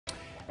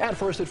At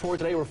first at 4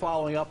 today, we're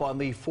following up on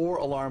the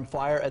 4-alarm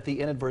fire at the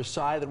Inn at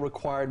Versailles that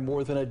required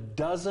more than a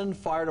dozen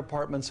fire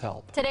departments'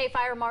 help. Today,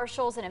 fire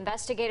marshals and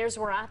investigators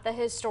were at the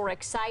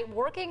historic site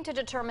working to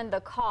determine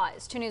the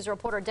cause. 2 News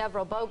reporter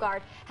Deborah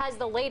Bogart has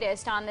the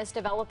latest on this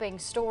developing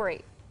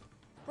story.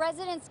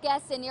 Residents,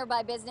 guests, and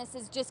nearby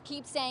businesses just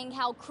keep saying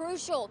how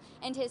crucial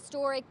and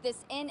historic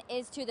this inn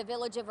is to the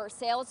village of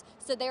Versailles,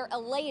 so they're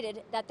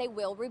elated that they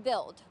will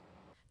rebuild.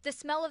 The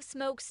smell of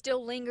smoke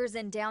still lingers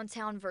in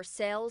downtown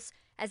Versailles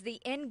as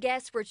the inn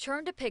guests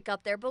return to pick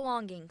up their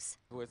belongings.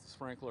 With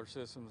sprinkler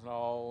systems and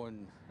all,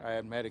 and I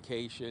had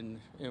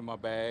medication in my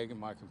bag and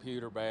my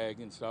computer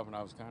bag and stuff, and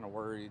I was kind of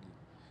worried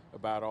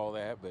about all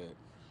that, but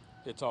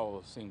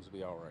seems to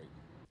be all right.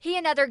 He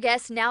and other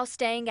guests now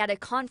staying at a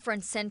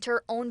conference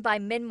center owned by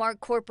Midmark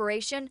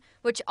Corporation,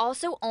 which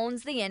also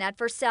owns the inn at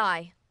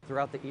Versailles.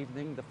 Throughout the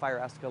evening, the fire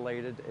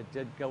escalated. It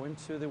did go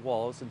into the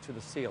walls, into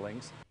the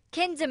ceilings.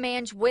 Ken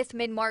Demange with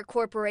Midmark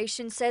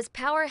Corporation says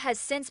power has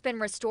since been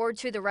restored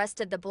to the rest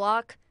of the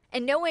block,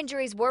 and no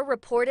injuries were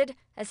reported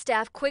as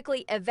staff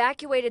quickly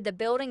evacuated the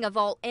building of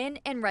all inn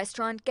and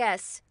restaurant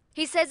guests.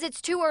 He says it's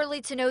too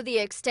early to know the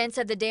extent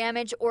of the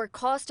damage or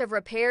cost of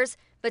repairs,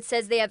 but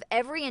says they have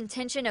every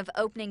intention of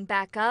opening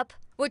back up,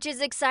 which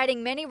is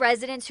exciting many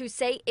residents who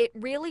say it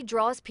really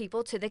draws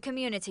people to the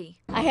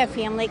community. I have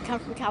family come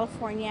from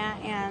California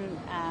and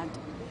a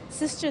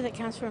sister that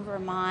comes from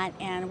Vermont,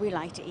 and we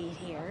like to eat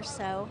here,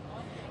 so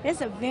it's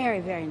a very,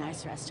 very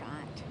nice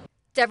restaurant.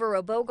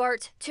 Deborah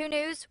Bogart, 2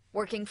 News,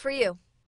 working for you.